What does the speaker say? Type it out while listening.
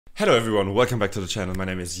Hello everyone, welcome back to the channel. My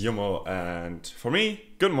name is Yumo, and for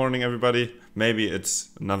me, good morning everybody. Maybe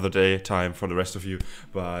it's another day time for the rest of you,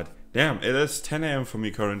 but damn, it is 10 AM for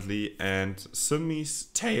me currently, and SUNMI's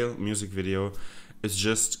Tail music video is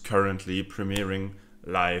just currently premiering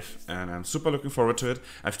live, and I'm super looking forward to it.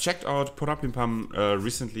 I've checked out Pam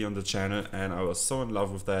recently on the channel, and I was so in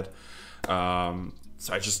love with that,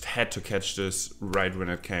 so I just had to catch this right when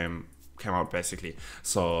it came out basically.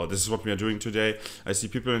 So this is what we are doing today. I see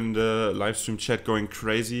people in the live stream chat going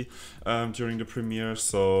crazy during the premiere,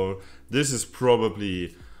 so this is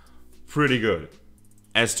probably pretty good,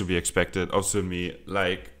 as to be expected of SUNMI.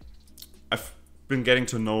 Like, I've been getting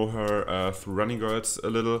to know her through Running Girls a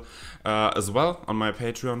little as well on my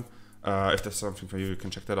Patreon. If there's something for you, you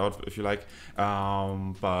can check that out if you like.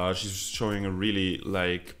 But she's showing a really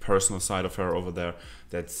like personal side of her over there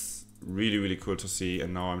that's really cool to see,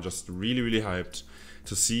 and now I'm just really hyped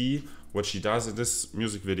to see what she does in this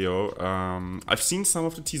music video. I've seen some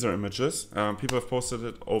of the teaser images. People have posted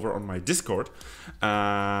it over on my Discord,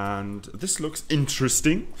 and this looks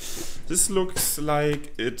interesting. This looks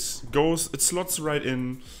like it slots right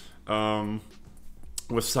in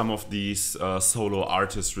with some of these solo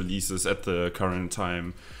artist releases at the current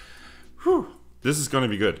time. Whew, this is gonna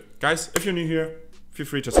be good. Guys, if you're new here, feel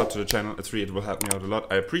free to sub to the channel. It's free, it will help me out a lot.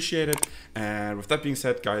 I appreciate it. And with that being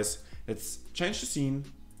said, guys, let's change the scene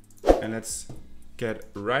and let's get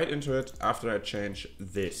right into it after I change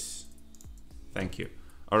this. Thank you.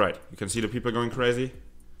 Alright, you can see the people going crazy.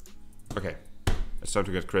 Okay, it's time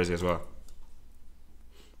to get crazy as well.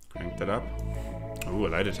 Crank that up. Ooh, a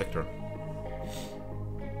lie detector.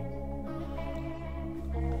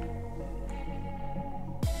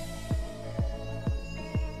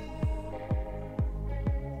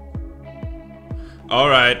 All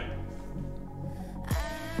right.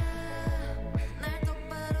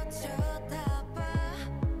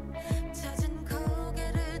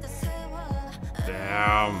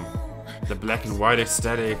 Damn. The black and white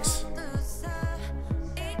aesthetics.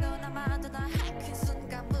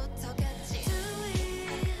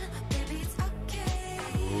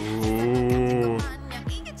 Ooh.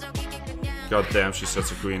 God damn, she's such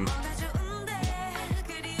a queen.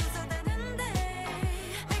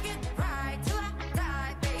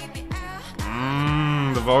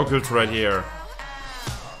 The vocals right here.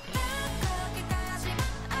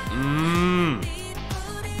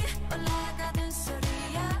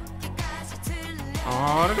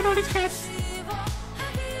 Oh, look at all these cats.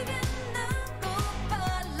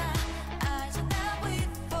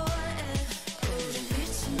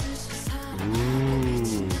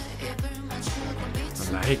 Ooh.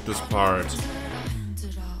 I like this part.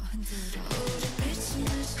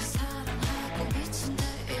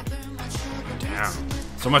 Damn.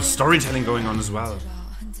 So much storytelling going on as well.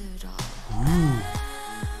 Ooh.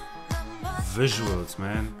 Visuals,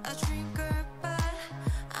 man.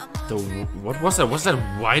 What was that? Was that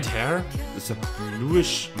white hair? It's a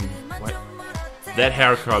bluish white. That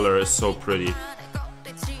hair color is so pretty.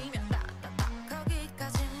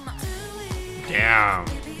 Damn.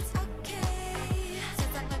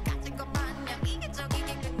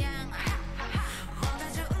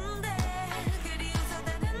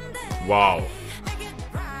 Wow.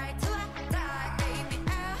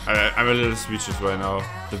 I'm a little speechless right now.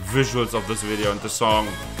 The visuals of this video and the song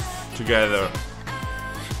together.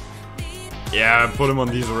 Yeah, put him on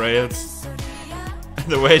these rails. And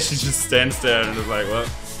the way she just stands there and is like, well,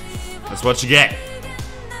 that's what you get.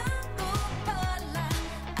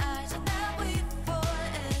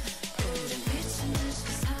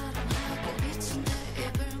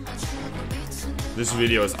 This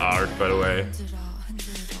video is art, by the way.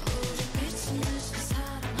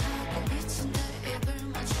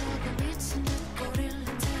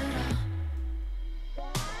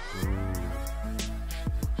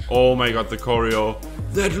 Oh my god, the choreo.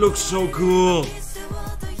 That looks so cool.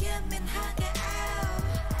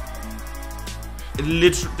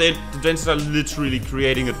 The dancers are literally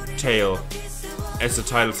creating a tail, as the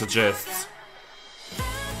title suggests.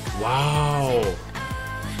 Wow.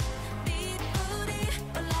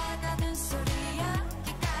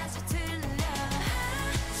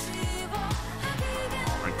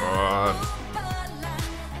 Oh my god.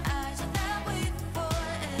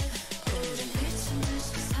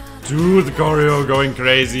 Dude, the choreo going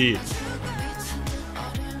crazy.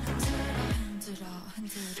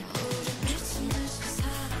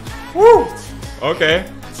 Woo! Okay.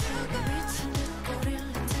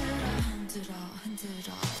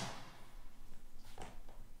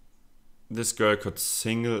 This girl could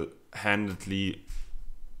single-handedly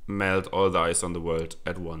melt all the ice on the world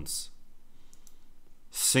at once.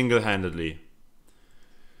 Single-handedly.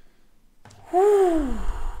 Have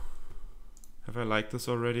I liked this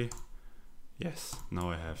already? Yes,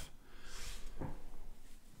 now I have.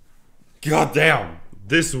 God damn!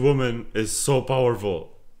 This woman is so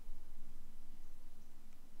powerful.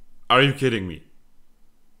 Are you kidding me?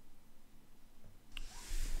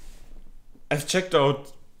 I've checked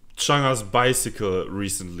out Changa's Bicycle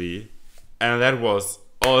recently, and that was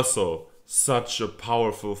also such a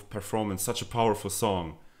powerful performance, such a powerful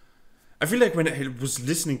song. I feel like when I was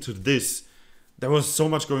listening to this, there was so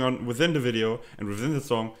much going on within the video and within the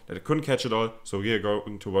song that I couldn't catch it all, so we are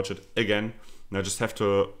going to watch it again. And I just have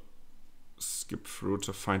to skip through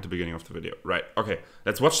to find the beginning of the video. Right, okay,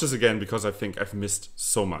 let's watch this again because I think I've missed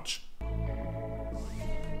so much.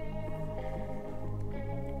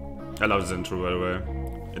 I love this intro, by the way.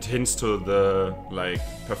 It hints to the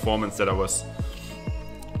performance that I was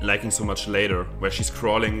liking so much later, where she's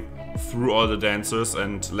crawling through all the dancers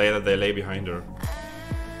and later they lay behind her.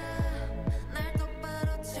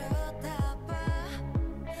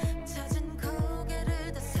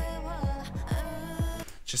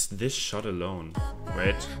 Just this shot alone.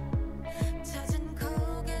 Wait.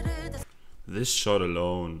 This shot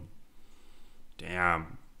alone.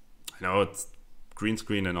 Damn. I know it's green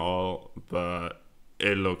screen and all, but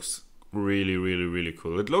it looks really, really, really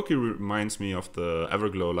cool. It low-key reminds me of the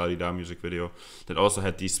Everglow La Di Da music video that also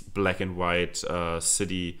had these black and white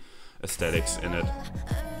city aesthetics in it.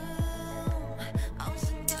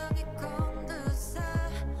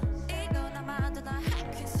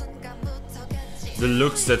 The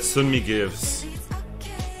looks that SUNMI gives,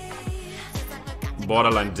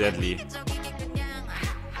 borderline deadly.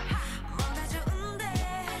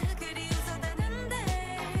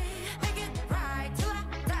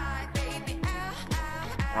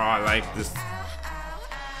 Oh, I like this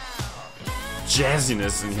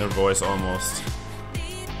jazziness in her voice almost.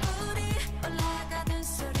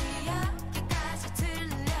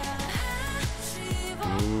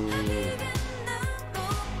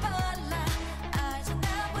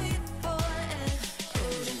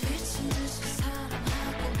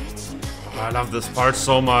 I love this part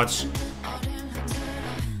so much. I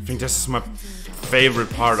think this is my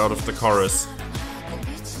favorite part out of the chorus.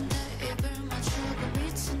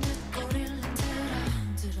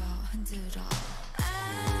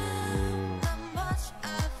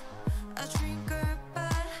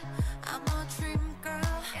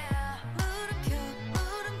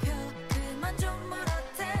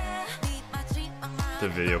 The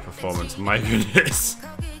video performance, my goodness.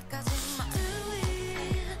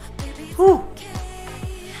 Whew.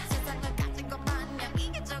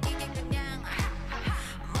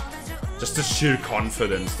 Just the sheer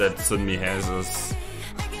confidence that SUNMI has is,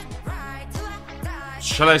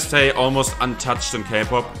 shall I say, almost untouched in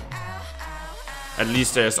K-pop. At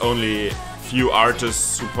least there's only few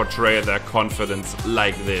artists who portray their confidence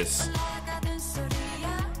like this.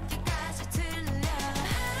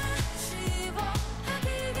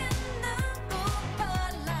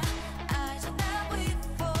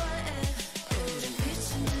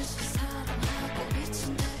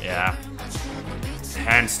 Yeah,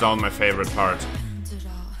 hands down my favorite part.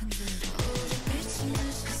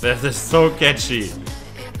 This is so catchy.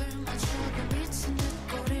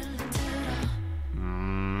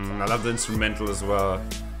 I love the instrumental as well.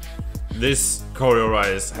 This choreo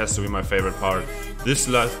has to be my favorite part. This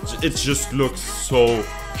it just looks so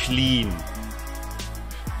clean.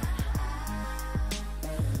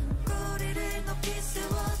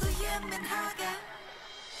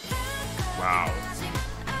 Wow.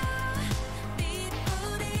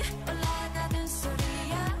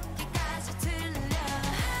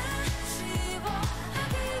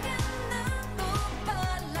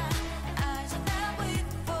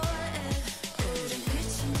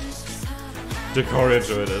 The choreo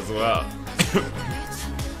to it as well.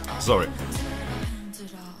 Sorry.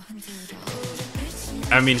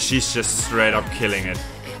 I mean, she's just straight up killing it.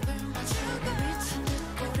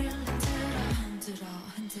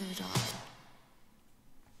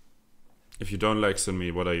 If you don't like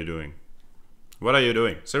SUNMI, what are you doing? What are you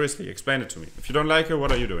doing? Seriously, explain it to me. If you don't like her,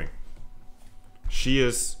 what are you doing? She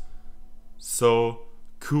is so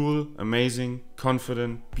cool, amazing,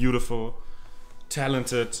 confident, beautiful,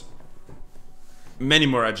 talented. Many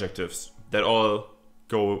more adjectives that all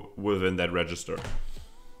go within that register.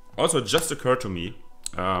 Also, it just occurred to me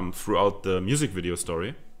throughout the music video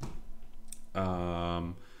story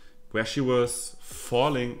where she was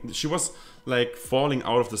falling. She was like falling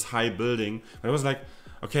out of this high building. I was like,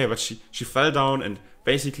 okay, but she fell down and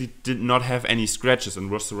basically did not have any scratches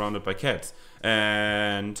and was surrounded by cats.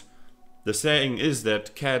 And the saying is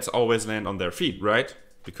that cats always land on their feet, right?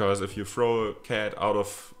 because if you throw a cat out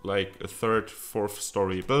of like a 3rd, 4th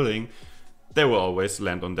story building, they will always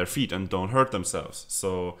land on their feet and don't hurt themselves.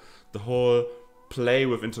 So the whole play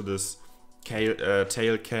with into this cat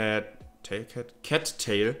tail,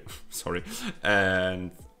 sorry,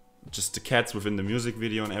 and just the cats within the music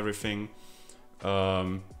video and everything.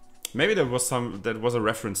 Maybe that was a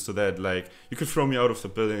reference to that, like, you could throw me out of the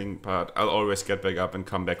building, but I'll always get back up and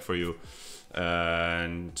come back for you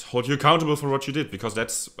and hold you accountable for what you did, because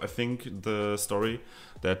that's, I think, the story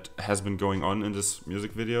that has been going on in this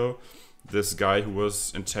music video. This guy who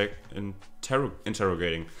was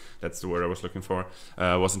interrogating, that's the word I was looking for,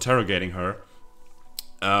 was interrogating her,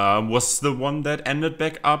 was the one that ended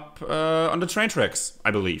back up on the train tracks,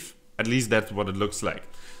 I believe. At least that's what it looks like.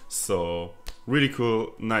 So, really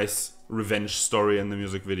cool, nice revenge story in the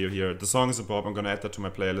music video here. The song is a bop. I'm gonna add that to my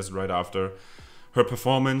playlist right after. Her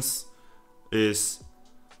performance is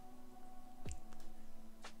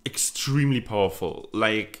extremely powerful.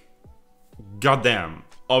 Like, goddamn.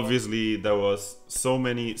 Obviously, there was so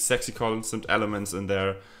many sexy concept elements in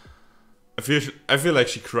there. I feel like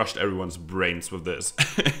she crushed everyone's brains with this.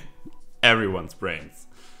 Everyone's brains.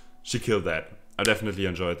 She killed that. I definitely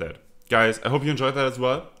enjoyed that. Guys, I hope you enjoyed that as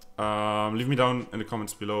well. Leave me down in the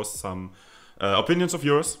comments below some opinions of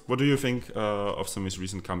yours. What do you think of SUNMI's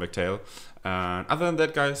recent comeback tale? And other than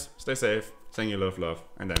that, guys, stay safe, sending you a lot of love,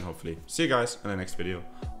 and then hopefully see you guys in the next video.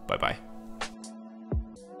 Bye bye.